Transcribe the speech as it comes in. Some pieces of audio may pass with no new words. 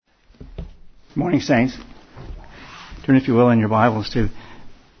Morning, saints. Turn, if you will, in your Bibles to...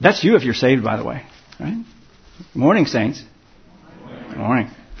 That's you if you're saved, by the way. Right? Morning, saints. Morning.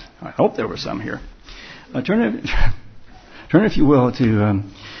 I hope there were some here. Turn, if you will, to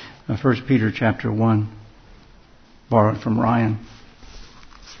 1 Peter chapter 1, borrowed from Ryan.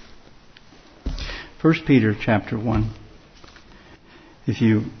 1 Peter chapter 1. If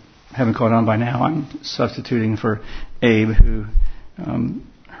you haven't caught on by now, I'm substituting for Abe, who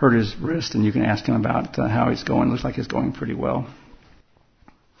hurt his wrist, and you can ask him about how it's going. It looks like it's going pretty well.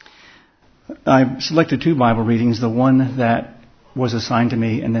 I selected two Bible readings, the one that was assigned to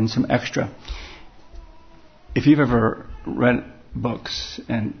me and then some extra. If you've ever read books,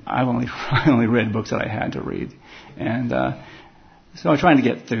 and I only read books that I had to read, and so I'm trying to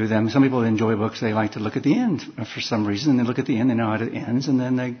get through them. Some people enjoy books, they like to look at the end for some reason, and they look at the end, they know how it ends, and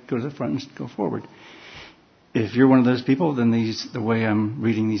then they go to the front and go forward. If you're one of those people, then the way I'm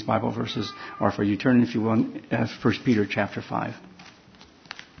reading these Bible verses are for you. Turn, if you will, 1 Peter chapter 5.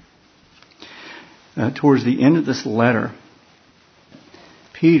 Towards the end of this letter,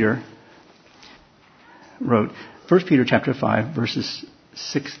 Peter wrote 1 Peter chapter 5, verses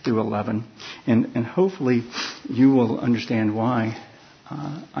 6 through 11. And hopefully you will understand why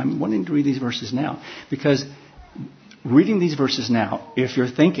I'm wanting to read these verses now. Because reading these verses now, if you're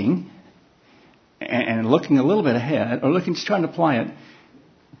thinking and looking a little bit ahead, or just trying to apply it,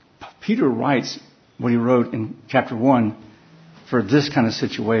 Peter writes what he wrote in chapter 1 for this kind of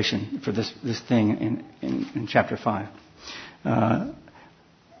situation, for this thing in chapter 5.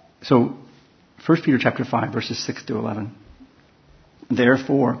 So 1 Peter chapter 5, verses 6 to 11.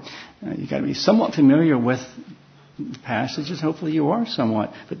 Therefore, you've got to be somewhat familiar with the passages. Hopefully you are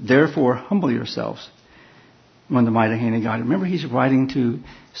somewhat. But therefore, humble yourselves when the mighty hand of God. Remember, he's writing to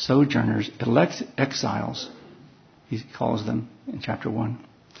sojourners, elect exiles, he calls them in chapter 1.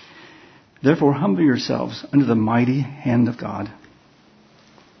 Therefore, humble yourselves under the mighty hand of God,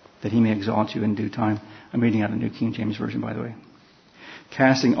 that he may exalt you in due time. I'm reading out a New King James Version, by the way.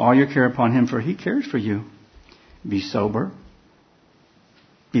 Casting all your care upon him, for he cares for you. Be sober.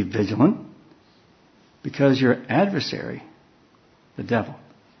 Be vigilant. Because your adversary, the devil,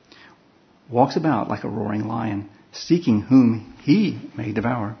 walks about like a roaring lion, seeking whom he may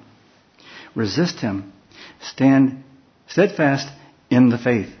devour. Resist him. Stand steadfast in the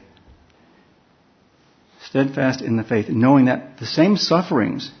faith. Steadfast in the faith, knowing that the same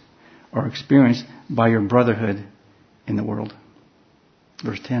sufferings are experienced by your brotherhood in the world.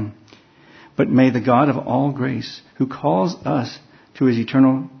 Verse 10. But may the God of all grace, who calls us to his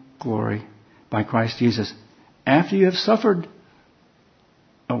eternal glory by Christ Jesus, after you have suffered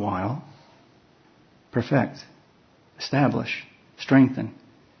a while, perfect, establish, strengthen,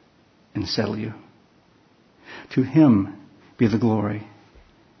 and settle you. To him be the glory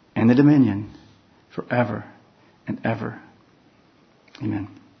and the dominion forever and ever. Amen.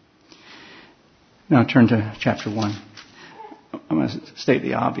 Now turn to chapter 1. I'm going to state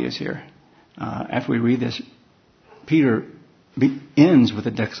the obvious here. After we read this, Peter ends with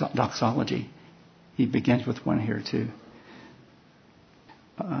a doxology. He begins with one here too.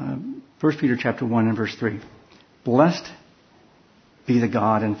 1 Peter chapter 1 and verse 3. Blessed be the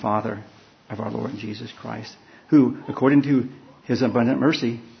God and Father of our Lord Jesus Christ, who, according to his abundant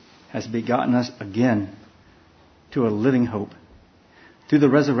mercy, has begotten us again to a living hope through the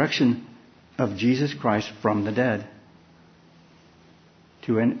resurrection of Jesus Christ from the dead,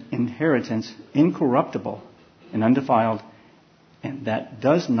 to an inheritance incorruptible and undefiled, and that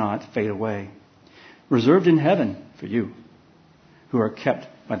does not fade away, reserved in heaven for you, who are kept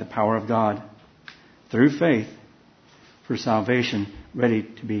by the power of God through faith for salvation, ready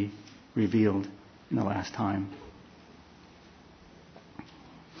to be revealed in the last time.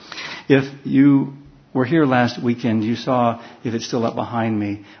 If you were here last weekend, you saw, if it's still up behind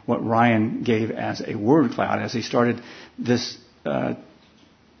me, what Ryan gave as a word cloud as he started this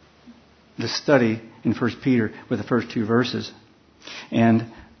study in 1 Peter with the first two verses.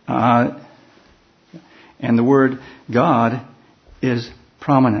 And the word God is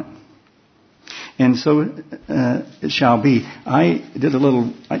prominent. And so it shall be. I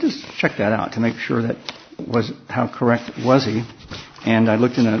just checked that out to make sure that was how correct was he. And I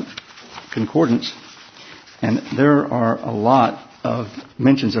looked in a concordance, and there are a lot of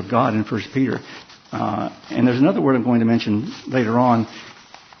mentions of God in 1 Peter. And there's another word I'm going to mention later on,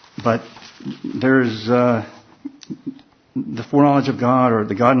 but there's the foreknowledge of God, or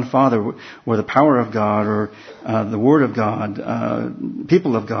the God and Father, or the power of God, or the Word of God,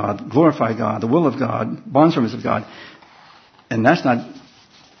 people of God, glorify God, the will of God, bondservants of God. And that's not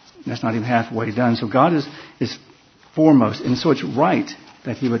even halfway done. So God is foremost. And so it's right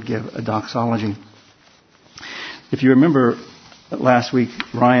that he would give a doxology. If you remember last week,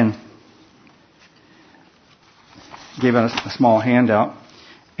 Ryan gave us a small handout,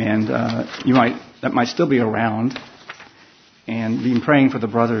 and that might still be around, and been praying for the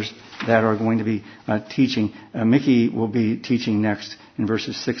brothers that are going to be teaching. Mickey will be teaching next in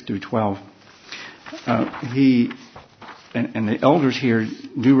verses 6 through 12. He and the elders here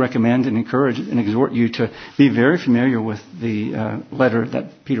do recommend and encourage and exhort you to be very familiar with the letter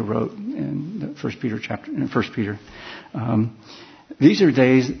that Peter wrote in the First Peter chapter. In First Peter, these are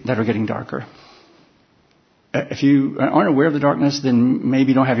days that are getting darker. If you aren't aware of the darkness, then maybe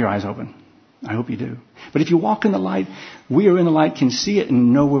you don't have your eyes open. I hope you do. But if you walk in the light, we are in the light, can see it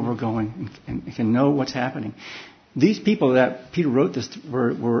and know where we're going and can know what's happening. These people that Peter wrote this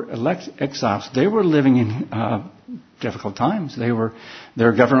were elect exiles. They were living in difficult times. Their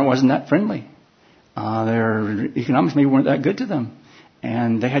government wasn't that friendly. Their economics maybe weren't that good to them.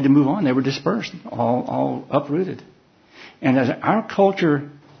 And they had to move on. They were dispersed, all uprooted. And as our culture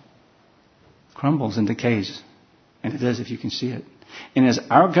crumbles and decays, and it is if you can see it, and as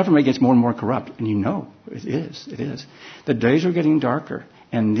our government gets more and more corrupt, and you know it is, the days are getting darker.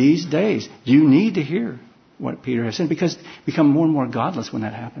 And these days, you need to hear what Peter has said, because become more and more godless when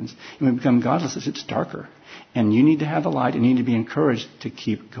that happens. And when we become godless, it's darker. And you need to have the light, and you need to be encouraged to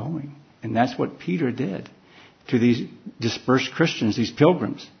keep going. And that's what Peter did to these dispersed Christians, these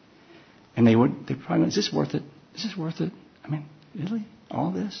pilgrims. And they probably went, is this worth it? Is this worth it? I mean, really?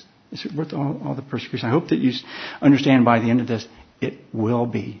 All this? Is it worth all the persecution? I hope that you understand by the end of this, it will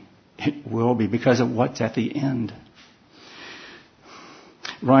be. It will be, because of what's at the end.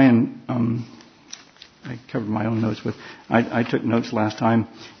 Ryan, I covered my own notes with, I took notes last time,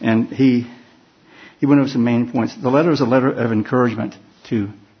 and he went over some main points. The letter is a letter of encouragement to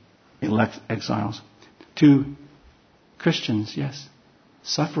elect exiles, to Christians, yes,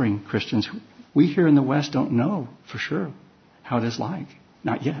 suffering Christians. We here in the West don't know for sure how it is like.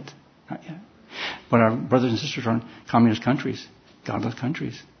 Not yet. But our brothers and sisters are in communist countries, godless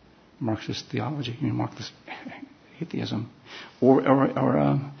countries, Marxist theology, Marxist atheism, or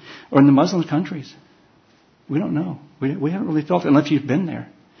in the Muslim countries. We don't know. We haven't really felt it unless you've been there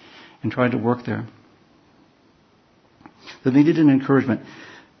and tried to work there. They needed an encouragement.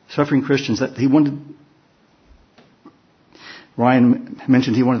 Suffering Christians, that he wanted. Ryan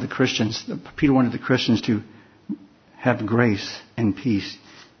mentioned he wanted the Christians. Peter wanted the Christians to have grace and peace.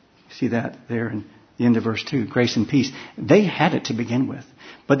 You see that there in the end of verse 2. Grace and peace. They had it to begin with,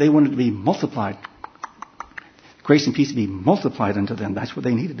 but they wanted to be multiplied. Grace and peace to be multiplied unto them. That's what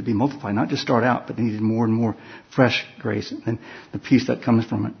they needed, to be multiplied. Not just start out, but they needed more and more fresh grace and the peace that comes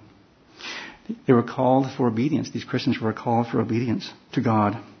from it. They were called for obedience. These Christians were called for obedience to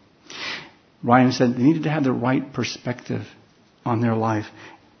God. Ryan said they needed to have the right perspective on their life.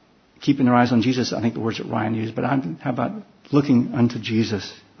 Keeping their eyes on Jesus, I think the words that Ryan used. But how about looking unto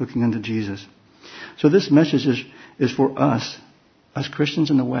Jesus? Looking unto Jesus. So this message is for us Christians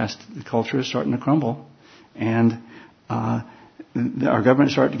in the West. The culture is starting to crumble. And our government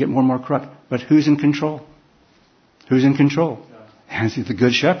is starting to get more and more corrupt. But who's in control? Who's in control? God. The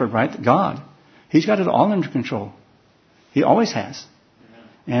good shepherd, right? God. He's got it all under control. He always has.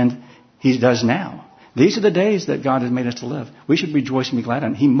 And he does now. These are the days that God has made us to live. We should rejoice and be glad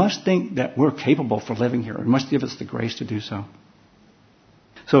in it. He must think that we're capable for living here. He must give us the grace to do so.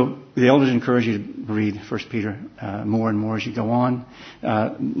 So the elders encourage you to read 1 Peter more and more as you go on.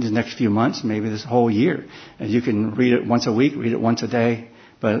 The next few months, maybe this whole year. You can read it once a week, read it once a day.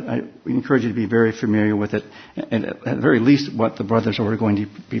 But I encourage you to be very familiar with it. And at the very least, what the brothers are going to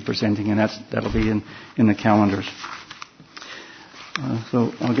be presenting. And that'll be in the calendars.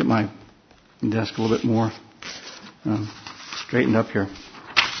 So I'll get my desk a little bit more straightened up here.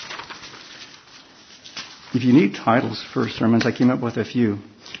 If you need titles for sermons, I came up with a few,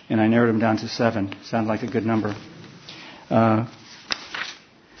 and I narrowed them down to 7. Sounds like a good number. The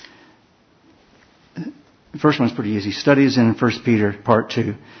first one's pretty easy. Studies in 1 Peter, Part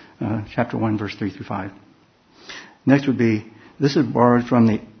 2, Chapter 1, verse 3 through 5. Next would be, this is borrowed from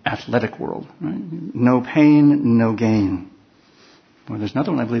the athletic world. Right? No pain, no gain. Well, there's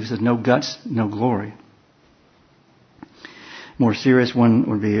another one, I believe, that says no guts, no glory. More serious one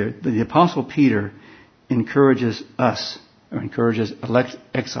would be the Apostle Peter encourages us, or encourages elect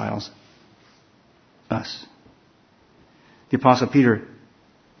exiles, us. The Apostle Peter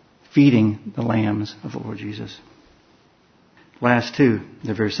feeding the lambs of the Lord Jesus. Last two,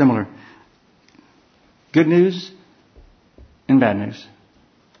 they're very similar. Good news and bad news.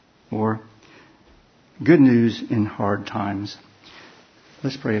 Or good news in hard times.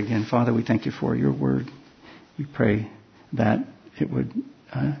 Let's pray again. Father, we thank you for your word. We pray that it would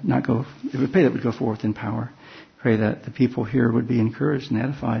we pray that it would go forth in power. Pray that the people here would be encouraged and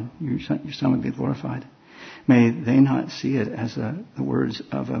edified. Your Son would be glorified. May they not see it as the words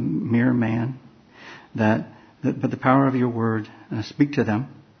of a mere man, but the power of your word. Speak to them,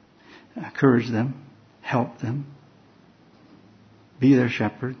 encourage them, help them, be their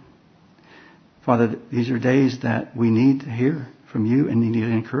shepherd. Father, these are days that we need to hear from you and need to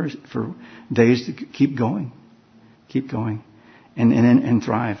encourage for days to keep going, and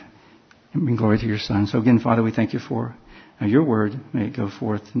thrive and bring glory to your Son. So again, Father, we thank you for your word. May it go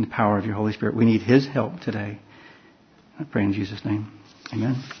forth in the power of your Holy Spirit. We need his help today. I pray in Jesus' name.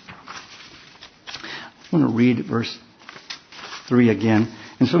 Amen. I want to read verse 3 again.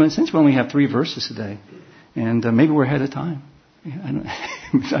 And so in a sense, we only have 3 verses today. And maybe we're ahead of time. I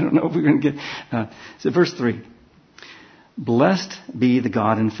don't know if we're going to get... so verse 3. Blessed be the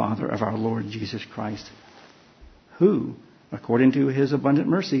God and Father of our Lord Jesus Christ, who, according to his abundant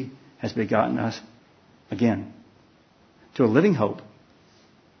mercy, has begotten us again to a living hope,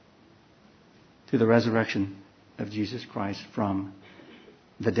 to the resurrection of Jesus Christ from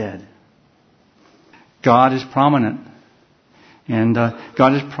the dead. God is prominent, and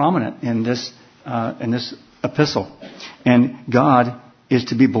God is prominent in this epistle, and God is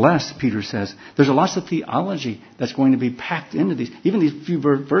to be blessed. Peter says there's lots of theology that's going to be packed into these. Even these few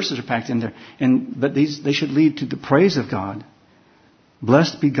verses are packed in there, but they should lead to the praise of God.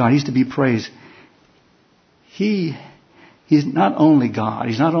 Blessed be God. He's to be praised. He's not only God.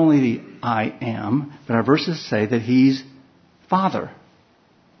 He's not only the I am, but our verses say that he's Father.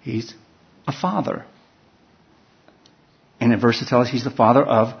 He's a Father. And the verses tell us he's the Father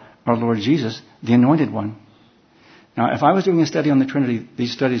of our Lord Jesus, the Anointed One. Now, if I was doing a study on the Trinity,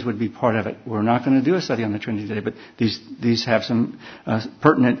 these studies would be part of it. We're not going to do a study on the Trinity today, but these have some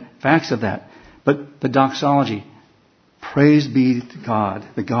pertinent facts of that. But the doxology, praise be to God,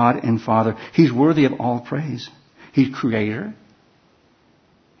 the God and Father. He's worthy of all praise. He's Creator.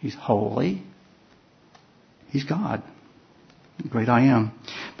 He's holy. He's God. The great I am.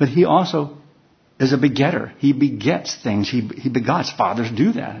 But he also is a begetter. He begets things. He begots. Fathers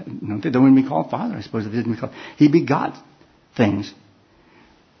do that. They don't even be called father, I suppose. They didn't be called. He begot things.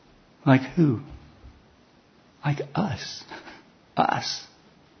 Like who? Like us. Us.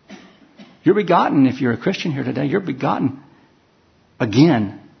 You're begotten if you're a Christian here today. You're begotten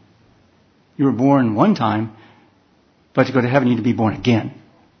again. You were born one time, but to go to heaven you need to be born again.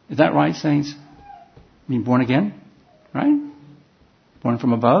 Is that right, saints? Being born again? Right? Born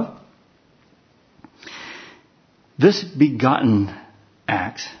from above? This begotten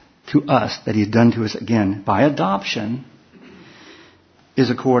act to us that he's done to us again by adoption is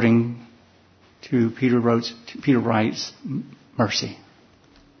according to Peter writes, mercy.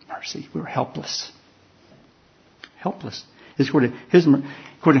 Mercy. We're helpless. Helpless. It's according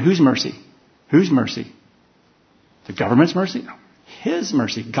to whose mercy? Whose mercy? The government's mercy? No. His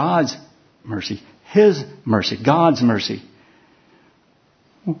mercy. God's mercy. His mercy. God's mercy.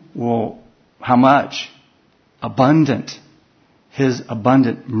 Well, how much? Abundant. His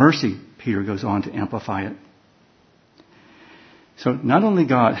abundant mercy, Peter goes on to amplify it. So not only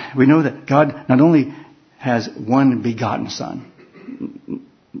God, we know that God not only has one begotten Son.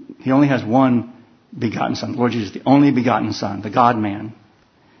 He only has one begotten Son. Lord Jesus, the only begotten Son, the God-man,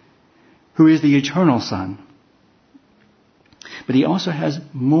 who is the eternal Son. But he also has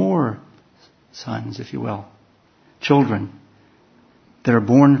more sons, if you will, children that are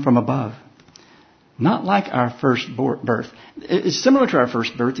born from above. Not like our first birth. It's similar to our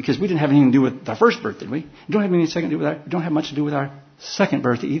first birth because we didn't have anything to do with our first birth, did we? We don't have anything don't have much to do with our second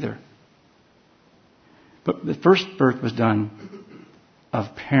birth either. But the first birth was done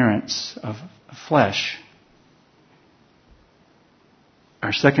of parents, of flesh.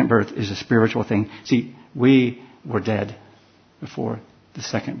 Our second birth is a spiritual thing. See, we were dead before the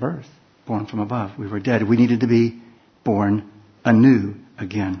second birth, born from above. We were dead. We needed to be born anew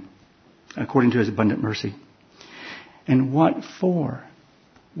again, according to his abundant mercy. And what for?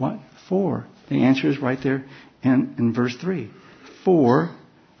 What for? The answer is right there in verse 3. For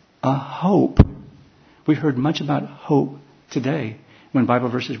a hope. We heard much about hope today when Bible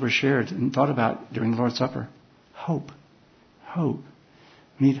verses were shared and thought about during the Lord's Supper. Hope. Hope.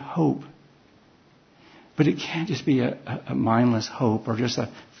 We need hope. But it can't just be a mindless hope or just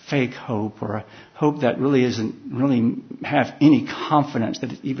a fake hope or a hope that really have any confidence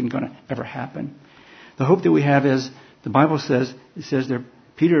that it's even going to ever happen. The hope that we have is, the Bible says, it says there,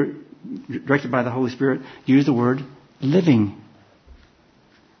 Peter, directed by the Holy Spirit, used the word living.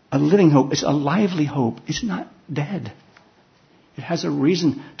 A living hope. It's a lively hope. It's not dead. It has a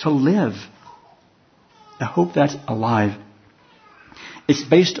reason to live. A hope that's alive. It's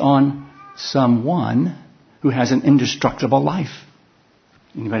based on someone who has an indestructible life.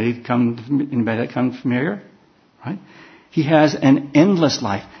 Anybody that come familiar? Right? He has an endless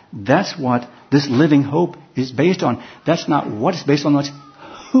life. That's what this living hope is based on. That's not what it's based on, that's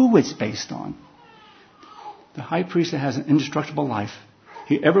who it's based on. The high priest that has an indestructible life,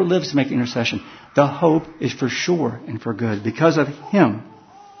 he ever lives to make intercession. The hope is for sure and for good. Because of him,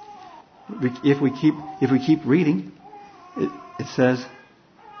 if we keep reading, it says,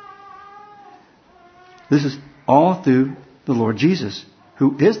 this is all through the Lord Jesus,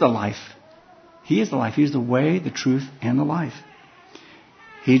 who is the life. He is the life. He is the way, the truth, and the life.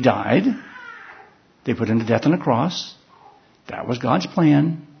 He died. They put him to death on a cross. That was God's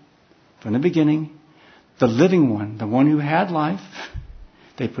plan from the beginning. The living one, the one who had life,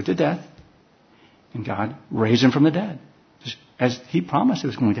 they put to death. And God raised him from the dead. As he promised it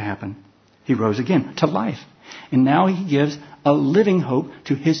was going to happen. He rose again to life. And now he gives a living hope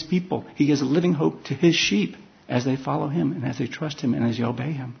to his people. He gives a living hope to his sheep as they follow him and as they trust him and as they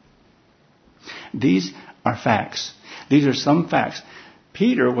obey him. These are facts. These are some facts.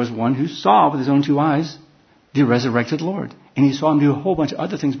 Peter was one who saw with his own two eyes the resurrected Lord. And he saw him do a whole bunch of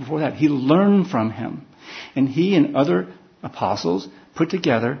other things before that. He learned from him. And he and other apostles put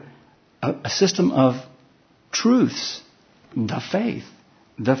together a system of truths. The faith.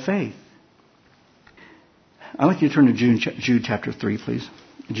 The faith. I'd like you to turn to Jude chapter 3, please.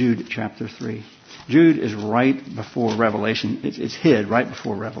 Jude chapter 3. Jude is right before Revelation. It's hid right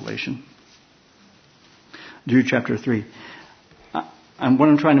before Revelation. Jude chapter 3. And what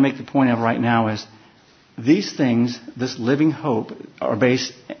I'm trying to make the point of right now is these things, this living hope, are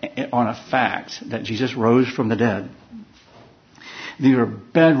based on a fact that Jesus rose from the dead. These are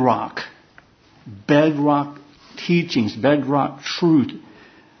bedrock teachings, bedrock truth,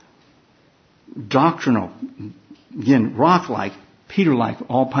 doctrinal, again, rock-like, Peter-like,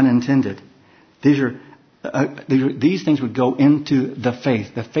 all pun intended. These things would go into the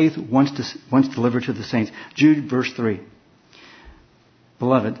faith. The faith once delivered to the saints. Jude verse 3.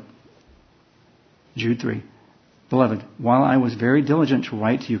 Beloved, Jude 3. Beloved, while I was very diligent to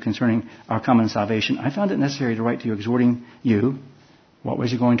write to you concerning our common salvation, I found it necessary to write to you exhorting you. What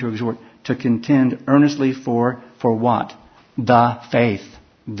was he going to exhort? To contend earnestly for what? The faith.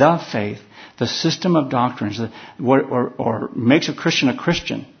 The faith. The system of doctrines. Or makes a Christian a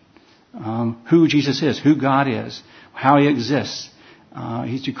Christian. Who Jesus is. Who God is. How he exists.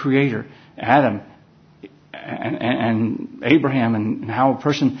 He's the creator. Adam. And Abraham. And how a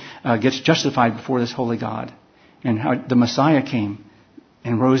person gets justified before this holy God. And how the Messiah came.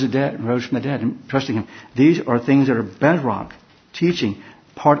 And rose from the dead. And trusting him. These are things that are bedrock. Teaching.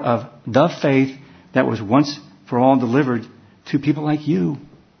 Part of the faith that was once for all delivered to people like you.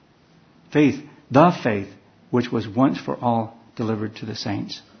 Faith. The faith which was once for all delivered to the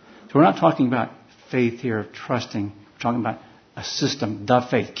saints. So we're not talking about faith here of trusting. We're talking about a system. The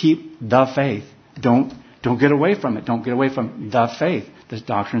faith. Keep the faith. Don't get away from it. Don't get away from the faith. The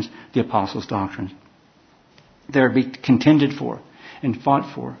doctrines, the apostles' doctrines. They're to be contended for and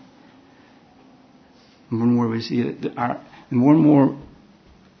fought for. More and more we see it, more and more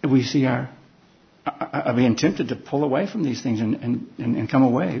we see our being tempted to pull away from these things and come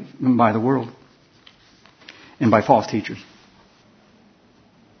away by the world and by false teachers.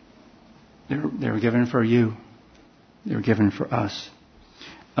 They were given for you. They were given for us.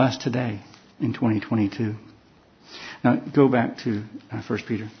 Us today in 2022. Now go back to 1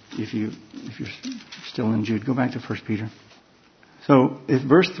 Peter. If you're still in Jude, go back to 1 Peter. So if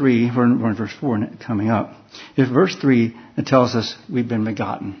verse 3, we're in verse 4 coming up. If verse 3, it tells us we've been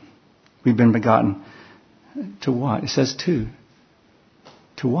begotten. We've been begotten to what? It says to.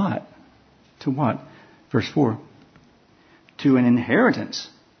 To what? To what? Verse 4. To an inheritance,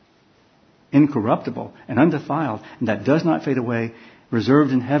 incorruptible and undefiled, and that does not fade away,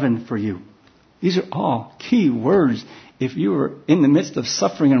 reserved in heaven for you. These are all key words. If you are in the midst of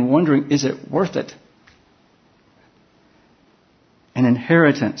suffering and wondering, is it worth it? An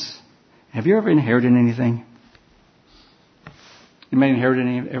inheritance. Have you ever inherited anything? Anybody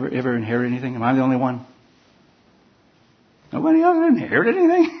ever inherited anything? Am I the only one? Nobody else inherited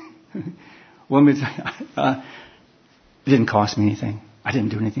anything? Well, let me tell you, it didn't cost me anything. I didn't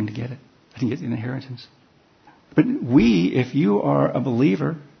do anything to get it. I didn't get the inheritance. But if you are a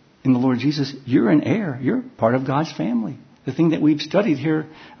believer in the Lord Jesus, you're an heir. You're part of God's family. The thing that we've studied here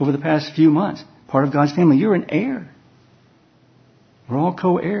over the past few months, part of God's family. You're an heir. We're all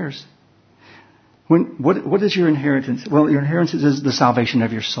co-heirs. What is your inheritance? Well, your inheritance is the salvation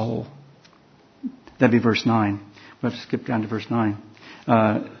of your soul. That'd be verse 9. We'll have to skip down to verse 9.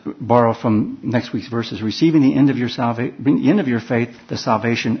 borrow from next week's verses. Receiving the end of the end of your faith, the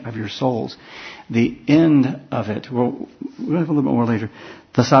salvation of your souls. The end of it. We'll have a little bit more later.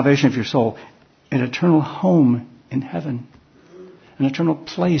 The salvation of your soul. An eternal home in heaven. An eternal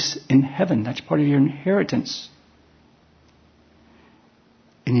place in heaven. That's part of your inheritance.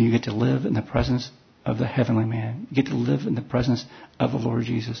 And you get to live in the presence of the heavenly man. You get to live in the presence of the Lord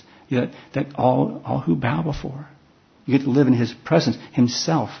Jesus. That all who bow before. You get to live in His presence,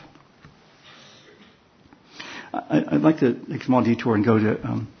 Himself. I'd like to take a small detour and go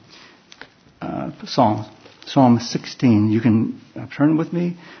to Psalm 16. You can turn with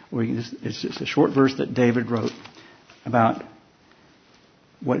me, or it's just a short verse that David wrote about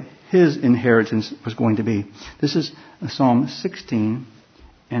what his inheritance was going to be. This is Psalm 16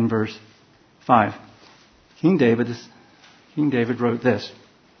 and verse 5. King David wrote this.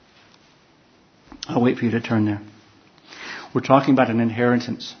 I'll wait for you to turn there. We're talking about an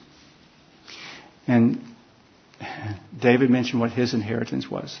inheritance. And David mentioned what his inheritance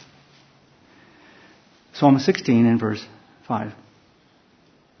was. Psalm 16 and verse 5.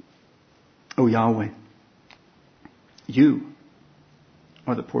 O Yahweh, you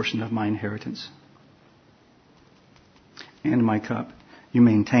are the portion of my inheritance and my cup. You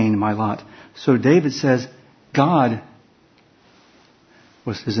maintain my lot. So David says God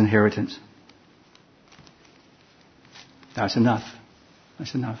was his inheritance. That's enough.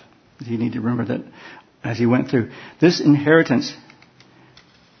 That's enough. You need to remember that as he went through. This inheritance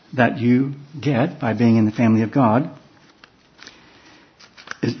that you get by being in the family of God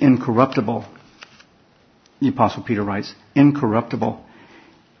is incorruptible. The Apostle Peter writes, incorruptible,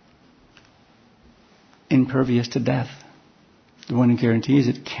 impervious to death. The one who guarantees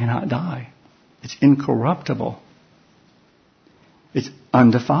it cannot die. It's incorruptible. It's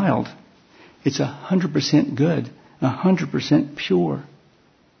undefiled. It's 100% good, 100% pure,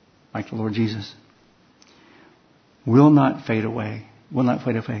 like the Lord Jesus. Will not fade away. Will not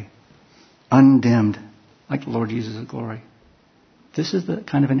fade away. Undimmed, like the Lord Jesus' glory. This is the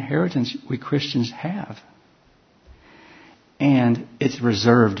kind of inheritance we Christians have. And it's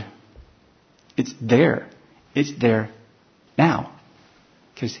reserved. It's there. It's there now.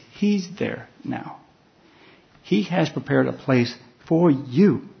 Because He's there now. He has prepared a place for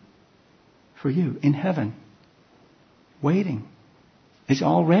you. For you in heaven. Waiting. It's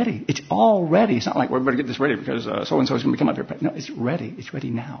all ready. It's all ready. It's not like, we better get this ready because so-and-so is going to come up here. No, it's ready. It's ready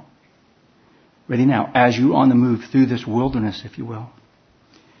now. Ready now. As you on the move through this wilderness, if you will.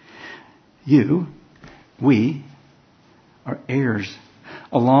 We are heirs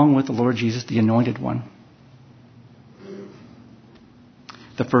along with the Lord Jesus, the Anointed One.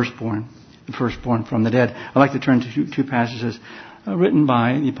 The firstborn from the dead. I'd like to turn to two passages written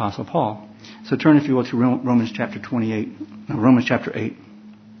by the Apostle Paul. So turn, if you will, to Romans chapter 28. No, Romans chapter 8.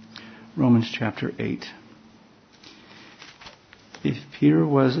 Romans chapter 8. If Peter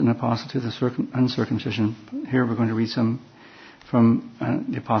was an apostle to the uncircumcision, here we're going to read some from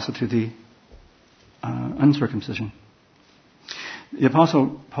the apostle to the uncircumcision. The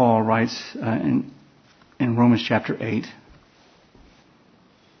Apostle Paul writes in Romans chapter 8,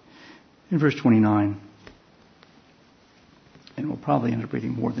 in verse 29, and we'll probably end up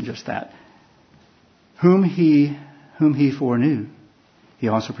reading more than just that. Whom he foreknew, He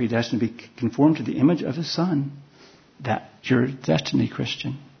also predestined to be conformed to the image of His Son. That's your destiny,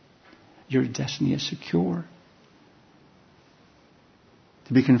 Christian. Your destiny is secure.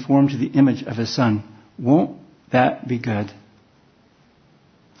 To be conformed to the image of His Son. Won't that be good?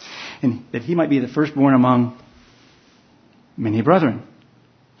 And that He might be the firstborn among many brethren.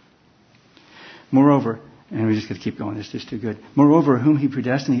 Moreover, and we just got to keep going, it's just too good. Moreover, whom He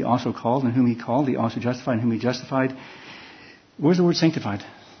predestined, He also called, and whom He called, He also justified, and whom He justified. Where's the word sanctified?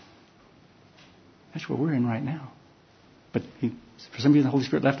 That's what we're in right now. But for some reason the Holy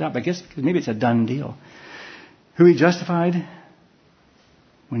Spirit left out, but I guess maybe it's a done deal. Who He justified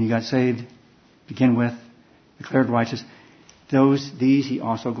when you got saved, begin with, declared righteous. These He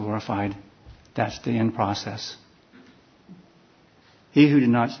also glorified. That's the end process. He who did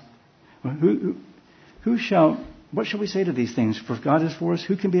not, what shall we say to these things? For if God is for us,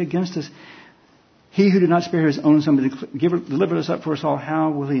 who can be against us? He who did not spare His own Son, but delivered us up for us all,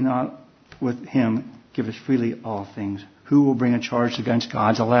 how will He not with Him give us freely all things? Who will bring a charge against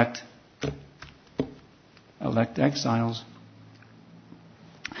God's elect? Elect exiles.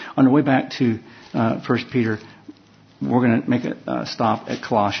 On the way back to 1 Peter, we're going to make a stop at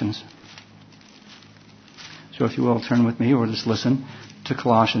Colossians. So if you will, turn with me or just listen to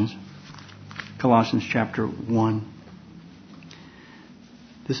Colossians. Colossians chapter 1.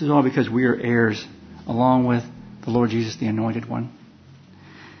 This is all because we are heirs along with the Lord Jesus, the Anointed One.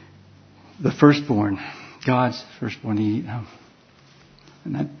 The firstborn, God's firstborn.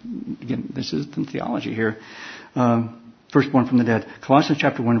 And that, again, this is the theology here. Firstborn from the dead. Colossians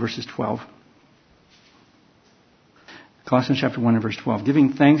chapter 1 verses 12. Colossians chapter 1 and verse 12.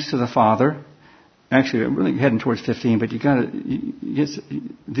 Giving thanks to the Father. Actually, I'm really heading towards 15, but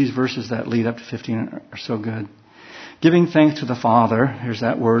these verses that lead up to 15 are so good. Giving thanks to the Father, here's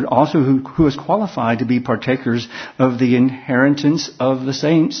that word, also who is qualified to be partakers of the inheritance of the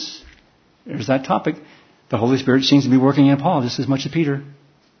saints. There's that topic. The Holy Spirit seems to be working in Paul just as much as Peter.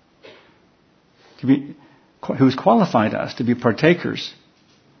 Who has qualified us to be partakers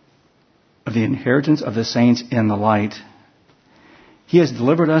of the inheritance of the saints in the light. He has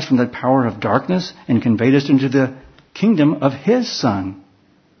delivered us from the power of darkness and conveyed us into the kingdom of His Son,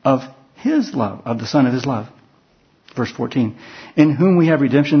 of His love, of the Son of His love. Verse 14. In whom we have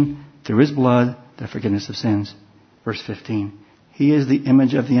redemption through His blood, the forgiveness of sins. Verse 15. He is the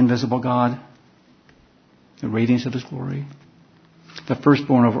image of the invisible God, the radiance of His glory, the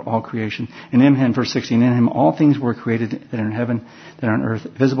firstborn over all creation. And in Him, verse 16, in Him all things were created that are in heaven, that are on earth,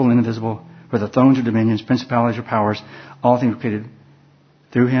 visible and invisible, whether thrones or dominions, principalities or powers, all things were created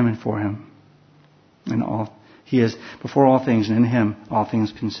through Him and for Him. And He is before all things, and in Him all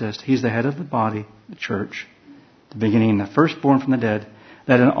things consist. He's the head of the body, the church, the beginning and the firstborn from the dead,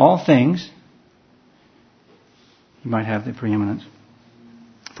 that in all things He might have the preeminence.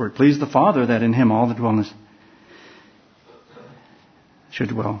 For it pleased the Father that in Him all the dwellness should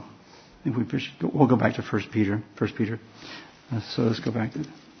dwell. I think we'll go back to 1 Peter. So let's go back to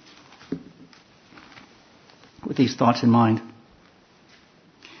with these thoughts in mind.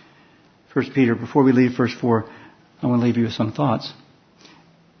 1 Peter, before we leave verse 4, I want to leave you with some thoughts.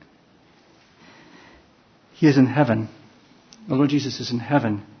 He is in heaven. The Lord Jesus is in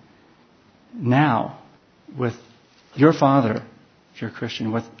heaven now with your Father, if you're a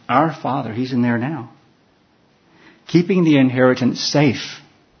Christian, with our Father. He's in there now. Keeping the inheritance safe.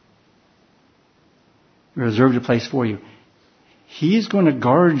 Reserved a place for you. He's going to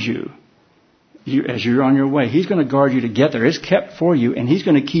guard you as you're on your way. He's going to guard you to get there. It's kept for you, and He's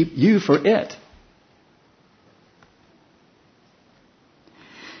going to keep you for it.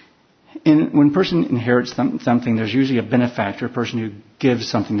 And when a person inherits something, there's usually a benefactor, a person who gives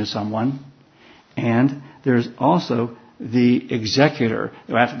something to someone. And there's also the executor.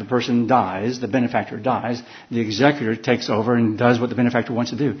 After the person dies, the benefactor dies, the executor takes over and does what the benefactor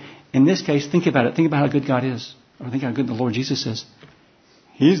wants to do. In this case, think about it. Think about how good God is. Or think how good the Lord Jesus is.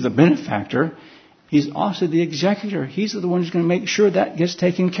 He's the benefactor. He's also the executor. He's the one who's going to make sure that gets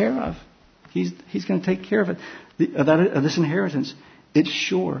taken care of. He's going to take care of it. Of this inheritance. It's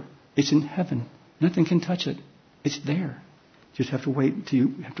sure. It's in heaven. Nothing can touch it. It's there. You just have to wait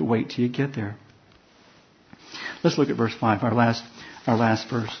till you get there. Let's look at verse 5, our last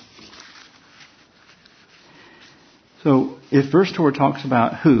verse. So, if verse 4 talks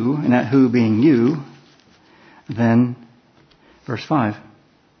about who, and that who being you, then verse 5,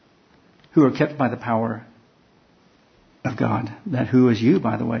 who are kept by the power of God. That who is you,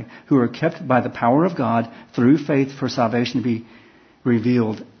 by the way, who are kept by the power of God through faith for salvation to be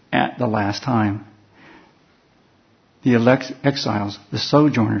revealed at the last time. The elect exiles, the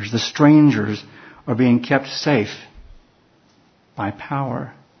sojourners, the strangers are being kept safe by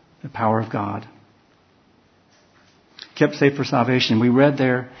power, the power of God. Kept safe for salvation. We read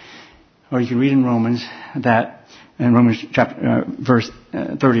there, or you can read in Romans, that in Romans verse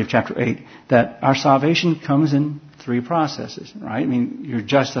 30 of chapter 8, that our salvation comes in three processes, right? I mean, you're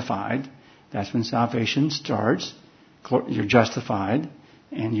justified. That's when salvation starts. You're justified,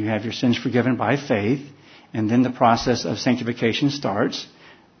 and you have your sins forgiven by faith, and then the process of sanctification starts.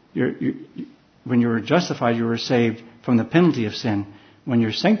 When you were justified, you were saved from the penalty of sin. When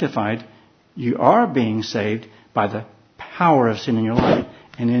you're sanctified, you are being saved by the power of sin in your life.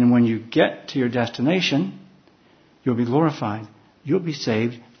 And then when you get to your destination, you'll be glorified. You'll be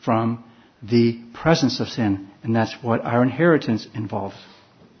saved from the presence of sin. And that's what our inheritance involves.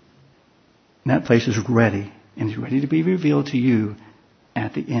 And that place is ready. And is ready to be revealed to you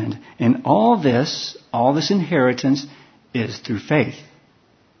at the end. And all this inheritance is through faith.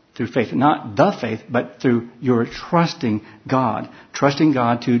 Through faith. Not the faith, but through your trusting God. Trusting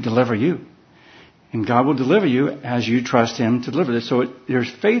God to deliver you. And God will deliver you as you trust Him to deliver this. So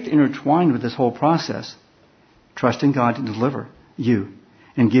there's faith intertwined with this whole process. Trusting God to deliver you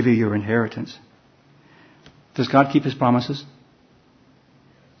and give you your inheritance. Does God keep His promises?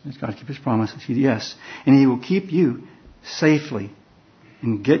 Does God keep His promises? Yes. And He will keep you safely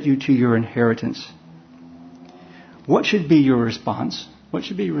and get you to your inheritance. What should be your response? What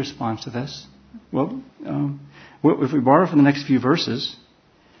should be your response to this? Well, if we borrow from the next few verses,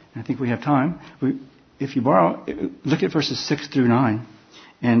 I think we have time. If you borrow, look at verses 6 through 9.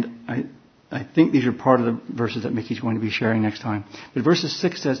 And I think these are part of the verses that Mickey's going to be sharing next time. But verses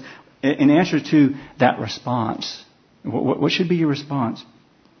 6 says, in answer to that response, what should be your response?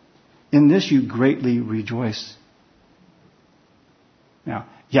 In this you greatly rejoice. Now,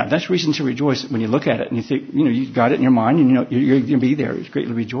 yeah, that's reason to rejoice when you look at it and you think, you've got it in your mind and you're going to be there. It's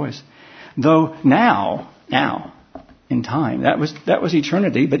greatly rejoice. Though now, in time, that was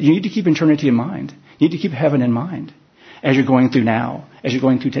eternity, but you need to keep eternity in mind. You need to keep heaven in mind as you're going through now, as you're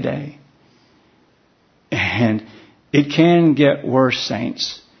going through today. And it can get worse,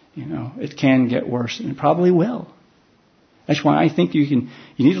 saints. It can get worse, and it probably will. That's why I think you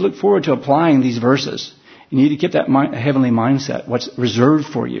need to look forward to applying these verses. You need to get that heavenly mindset, what's reserved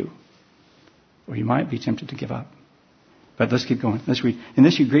for you, or you might be tempted to give up. But let's keep going. Let's read. In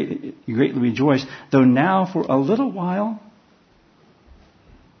this you greatly rejoice, though now for a little while,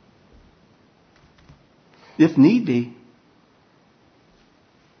 if need be,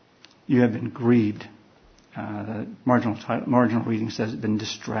 you have been grieved. The marginal reading says it's been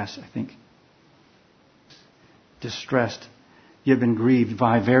distressed, I think. Distressed. You have been grieved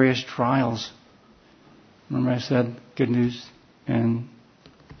by various trials. Remember I said good news and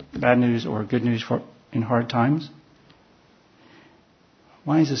bad news, or good news in hard times?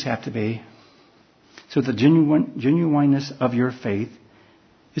 Why does this have to be? So the genuineness of your faith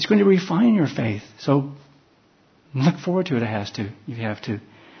is going to refine your faith. So look forward to it. It has to. You have to.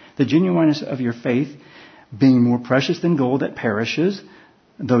 The genuineness of your faith, being more precious than gold that perishes,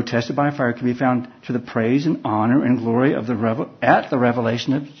 though tested by fire, can be found to the praise and honor and glory of at the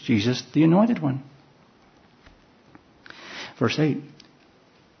revelation of Jesus, the Anointed One. Verse 8.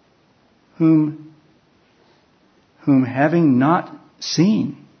 Whom having not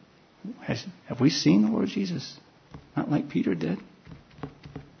seen. Have we seen the Lord Jesus? Not like Peter did.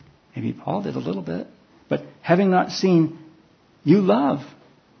 Maybe Paul did a little bit. But having not seen, you love.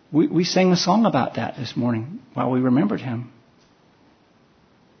 We sang a song about that this morning while we remembered him.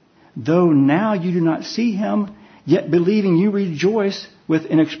 Though now you do not see him, yet believing you rejoice with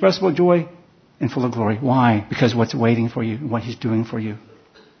inexpressible joy and full of glory. Why? Because what's waiting for you, what he's doing for you.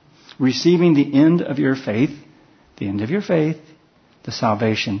 Receiving the end of your faith, the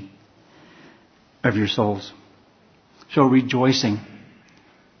salvation of your souls. So rejoicing,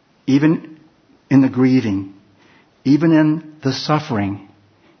 even in the grieving, even in the suffering,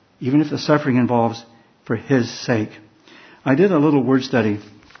 even if the suffering involves for his sake. I did a little word study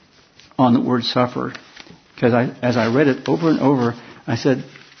on the word suffer, because as I read it over and over, I said,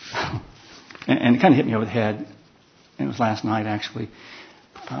 and it kind of hit me over the head, and it was last night actually,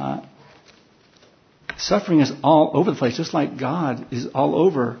 suffering is all over the place, just like God is all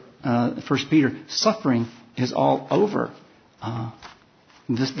over. 1 Peter, suffering is all over.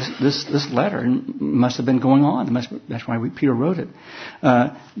 This letter must have been going on. That's why Peter wrote it.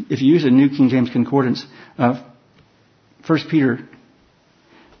 If you use a New King James Concordance, 1 Peter,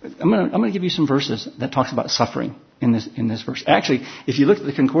 I'm going to give you some verses that talks about suffering in this verse. Actually, if you look at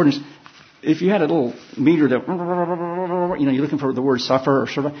the concordance, if you had a little meter that, you're looking for the word suffer or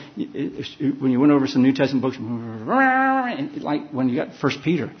survive, when you went over some New Testament books, like when you got 1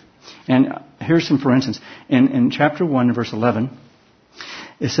 Peter. And here's some, for instance, in chapter 1, verse 11,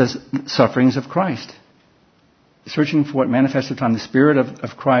 it says, sufferings of Christ. Searching for what manifested time, the Spirit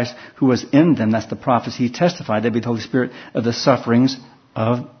of Christ who was in them, that's the prophecy, he testified, they'd be the Holy Spirit, of the sufferings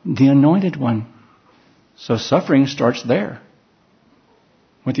of the Anointed One. So suffering starts there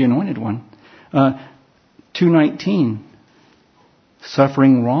with the Anointed One. 2:19,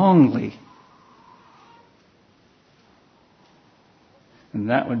 suffering wrongly. And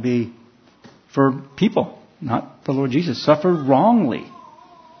that would be for people, not the Lord Jesus. Suffer wrongly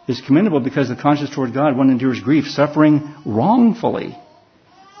is commendable because the conscience toward God, one endures grief. Suffering wrongfully.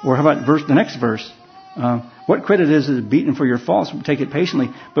 Or how about the next verse? What credit is it beaten for your faults? Take it patiently.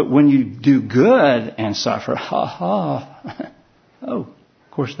 But when you do good and suffer, oh, of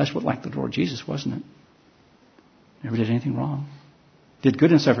course, that's what like the Lord Jesus, wasn't it? Never did anything wrong. Did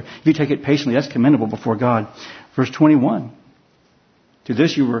good and suffer. If you take it patiently, that's commendable before God. Verse 21. To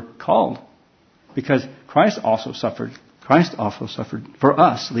this you were called, because Christ also suffered. Christ also suffered for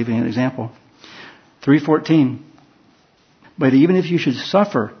us, leaving an example. 3:14. But even if you should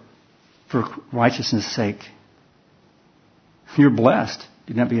suffer for righteousness' sake, you're blessed.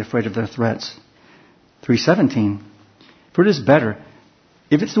 Do not be afraid of their threats. 3:17. For it is better,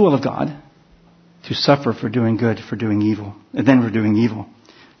 if it's the will of God, to suffer for doing good, than for doing evil.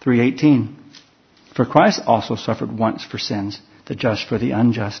 3:18. For Christ also suffered once for sins, the just for the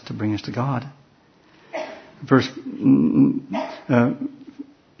unjust, to bring us to God.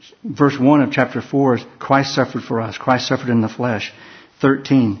 verse 1 of chapter 4 is Christ suffered for us. Christ suffered in the flesh.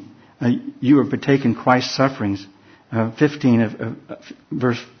 13, you have partaken Christ's sufferings. 15 of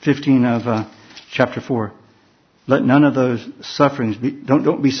verse 15 of chapter 4. Let none of those sufferings be,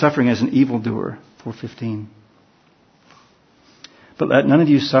 don't be suffering as an evildoer. 4:15. But let none of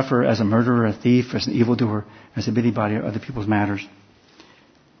you suffer as a murderer, a thief, as an evildoer, as a busybody of other people's matters.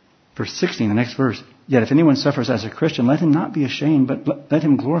 Verse 16, the next verse. Yet if anyone suffers as a Christian, let him not be ashamed, but let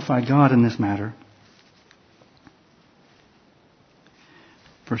him glorify God in this matter.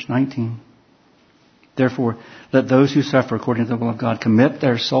 Verse 19. Therefore, let those who suffer according to the will of God commit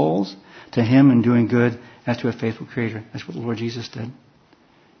their souls to Him in doing good as to a faithful Creator. That's what the Lord Jesus did.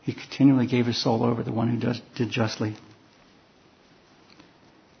 He continually gave His soul over, the one who did justly.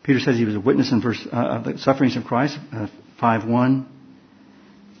 Peter says he was a witness in of the sufferings of Christ, 5:1.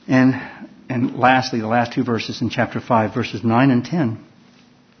 And lastly, the last two verses in chapter 5, verses 9 and 10.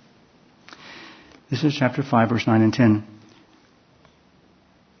 This is chapter 5, verse 9 and 10.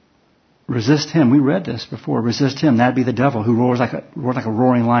 Resist him. We read this before. Resist him. That'd be the devil who roars like a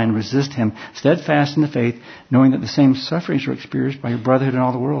roaring lion. Resist him. Steadfast in the faith, knowing that the same sufferings are experienced by your brotherhood in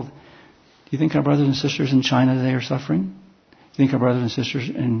all the world. Do you think our brothers and sisters in China today are suffering? Do you think our brothers and sisters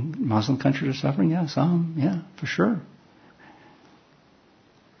in Muslim countries are suffering? Yeah, some. Yeah, for sure.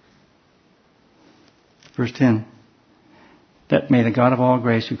 Verse 10. That may the God of all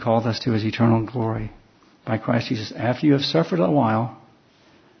grace, who called us to His eternal glory by Christ Jesus, after you have suffered a while,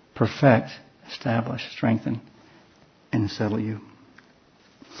 perfect, establish, strengthen, and settle you.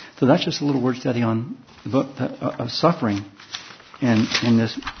 So that's just a little word study on the book of suffering in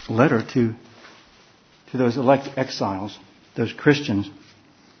this letter to those elect exiles, those Christians.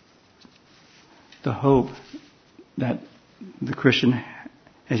 The hope that the Christian,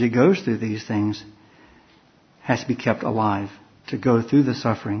 as he goes through these things, has to be kept alive to go through the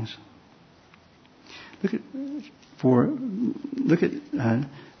sufferings. Look at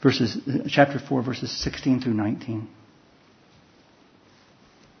chapter 4, verses 16 through 19.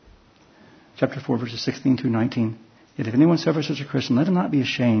 Chapter 4, verses 16 through 19. Yet if anyone suffers as a Christian, let him not be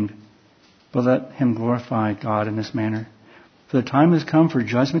ashamed, but let him glorify God in this manner. For the time has come for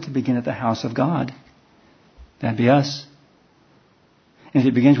judgment to begin at the house of God. That'd be us. And if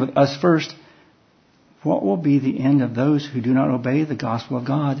it begins with us first, what will be the end of those who do not obey the gospel of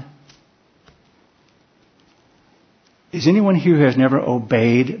God? Is anyone here who has never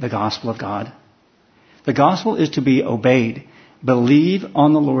obeyed the gospel of God? The gospel is to be obeyed. Believe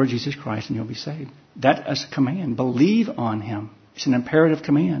on the Lord Jesus Christ and you'll be saved. That is a command. Believe on Him. It's an imperative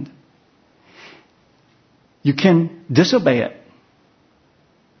command. You can disobey it.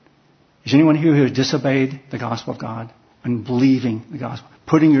 Is anyone here who has disobeyed the gospel of God and believing the gospel?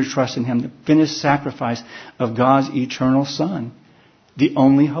 Putting your trust in Him, the finished sacrifice of God's eternal Son. The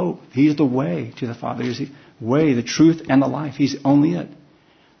only hope. He's the way to the Father. He's the way, the truth, and the life. He's only it.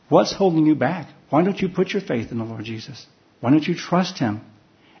 What's holding you back? Why don't you put your faith in the Lord Jesus? Why don't you trust Him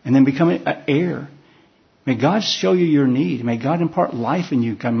and then become an heir? May God show you your need. May God impart life in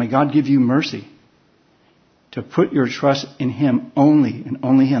you. May God give you mercy to put your trust in Him only and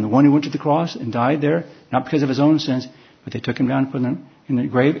only Him. The one who went to the cross and died there, not because of His own sins, but they took Him down and put Him in the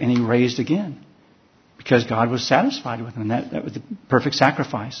grave and He raised again. Because God was satisfied with Him. And that was the perfect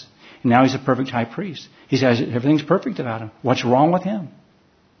sacrifice. And now He's a perfect high priest. He says everything's perfect about Him. What's wrong with Him?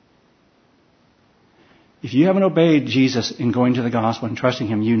 If you haven't obeyed Jesus in going to the gospel and trusting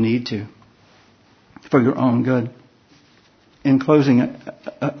Him, you need to. For your own good. In closing,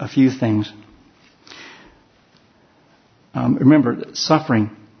 a few things. Remember, suffering,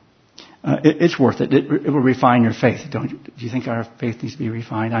 it's worth it. It will refine your faith. Do you think our faith needs to be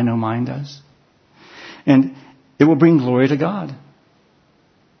refined? I know mine does. And it will bring glory to God. It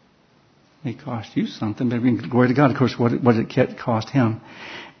may cost you something, but it will bring glory to God. Of course, what did it cost Him?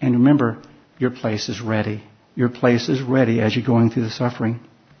 And remember, your place is ready. Your place is ready as you're going through the suffering.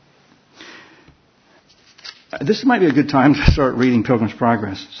 This might be a good time to start reading Pilgrim's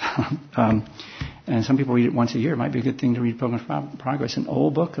Progress. And some people read it once a year. It might be a good thing to read Pilgrim's Progress, an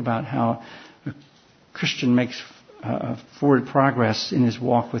old book about how a Christian makes forward progress in his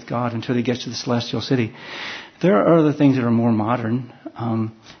walk with God until he gets to the celestial city. There are other things that are more modern.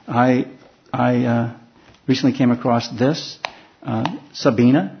 I recently came across this,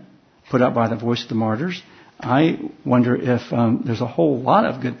 Sabina, put out by the Voice of the Martyrs. I wonder if there's a whole lot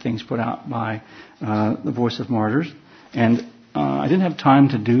of good things put out by the Voice of Martyrs. And I didn't have time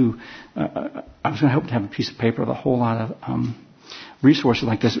to do... I was going to hope to have a piece of paper with a whole lot of resources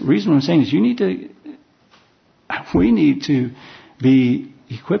like this. The reason I'm saying is we need to be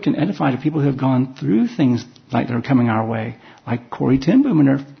equipped and edified of people who have gone through things like that are coming our way, like Corrie ten Boom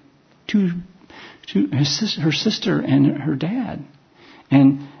and her her sister and her dad,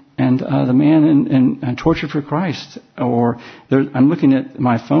 and the man in Torture for Christ. Or I'm looking at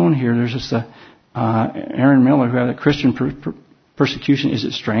my phone here. There's just Aaron Miller who had a Christian persecution. Is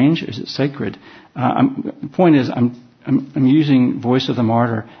it strange? Is it sacred? The point is, I'm using Voice of the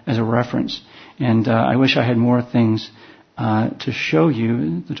Martyr as a reference, and I wish I had more things to show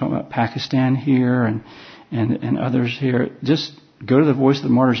you. They're talking about Pakistan here and others here. Just go to the Voice of the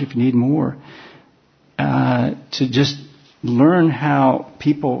Martyrs if you need more to just learn how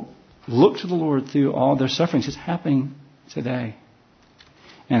people look to the Lord through all their sufferings. It's happening today.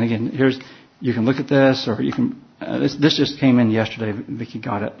 And again, you can look at this, or you can. This just came in yesterday. Vicki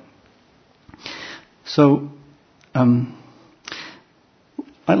got it. So, I'd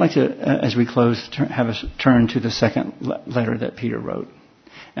like to, as we close, have us turn to the second letter that Peter wrote.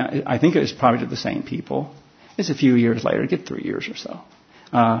 Now, I think it's probably to the same people. It's a few years later, get 3 years or so.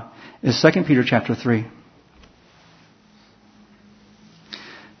 It's 2 Peter chapter 3.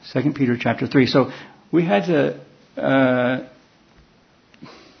 2 Peter chapter 3. So we had to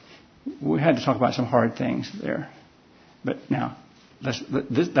talk about some hard things there. But now, that's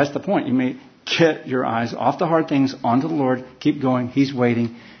the point. You may get your eyes off the hard things onto the Lord. Keep going. He's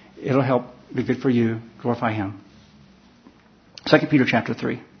waiting. It'll help. Be good for you. Glorify Him. 2 Peter chapter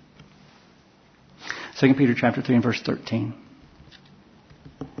 3. 2 Peter chapter 3 and verse 13.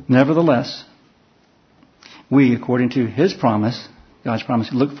 Nevertheless, we, according to His promise, God's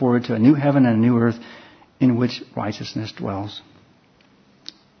promise, look forward to a new heaven and a new earth in which righteousness dwells.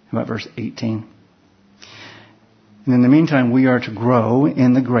 How about verse 18? And in the meantime, we are to grow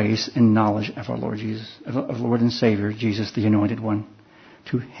in the grace and knowledge of our Lord Jesus, of Lord and Savior, Jesus, the Anointed One.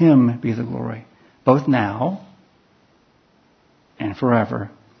 To Him be the glory, both now and forever.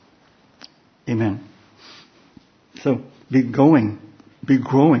 Amen. So be growing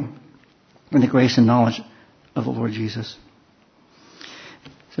in the grace and knowledge of the Lord Jesus.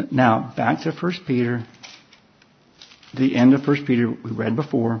 So now, back to 1 Peter. The end of 1 Peter we read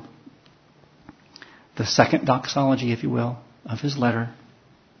before. The second doxology, if you will, of his letter.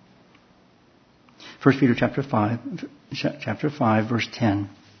 1 Peter chapter 5, verse 10.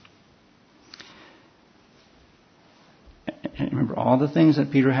 And remember all the things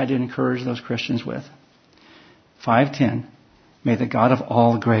that Peter had to encourage those Christians with. 5:10. May the God of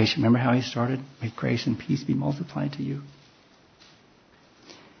all grace, remember how he started? May grace and peace be multiplied to you.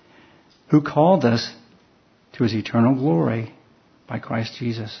 Who called us to His eternal glory by Christ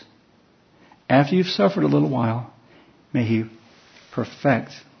Jesus. After you've suffered a little while, may He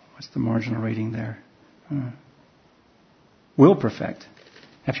perfect. What's the marginal reading there? Will perfect.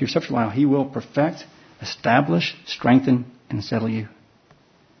 After you've suffered a while, He will perfect, establish, strengthen, and settle you.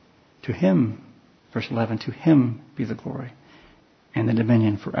 To Him, verse 11, to Him be the glory and the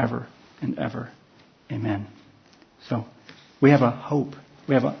dominion forever and ever. Amen. So, we have a hope.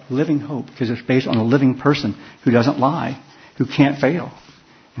 We have a living hope because it's based on a living person who doesn't lie, who can't fail.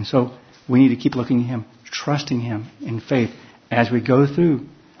 And so we need to keep looking at Him, trusting Him in faith as we go through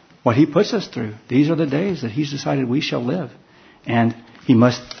what He puts us through. These are the days that He's decided we shall live. And He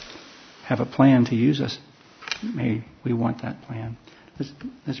must have a plan to use us. May we want that plan.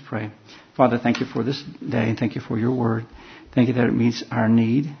 Let's pray. Father, thank You for this day and thank You for Your word. Thank You that it meets our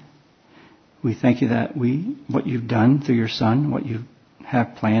need. We thank You that what You've done through Your Son, what You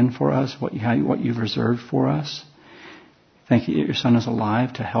have planned for us, what You've reserved for us. Thank You that Your Son is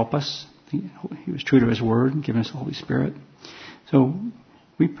alive to help us. He was true to His word and given us the Holy Spirit. So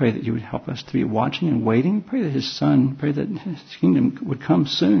we pray that You would help us to be watching and waiting. Pray that His Son, pray that His kingdom would come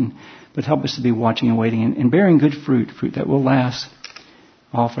soon. But help us to be watching and waiting and bearing good fruit that will last,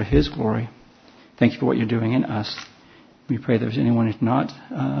 all for His glory. Thank You for what You're doing in us. We pray that if anyone has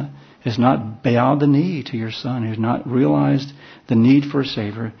not bowed the knee to Your Son, who has not realized the need for a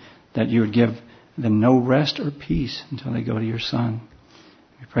Savior, that You would give them no rest or peace until they go to Your Son.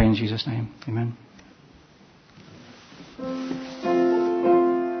 We pray in Jesus' name. Amen.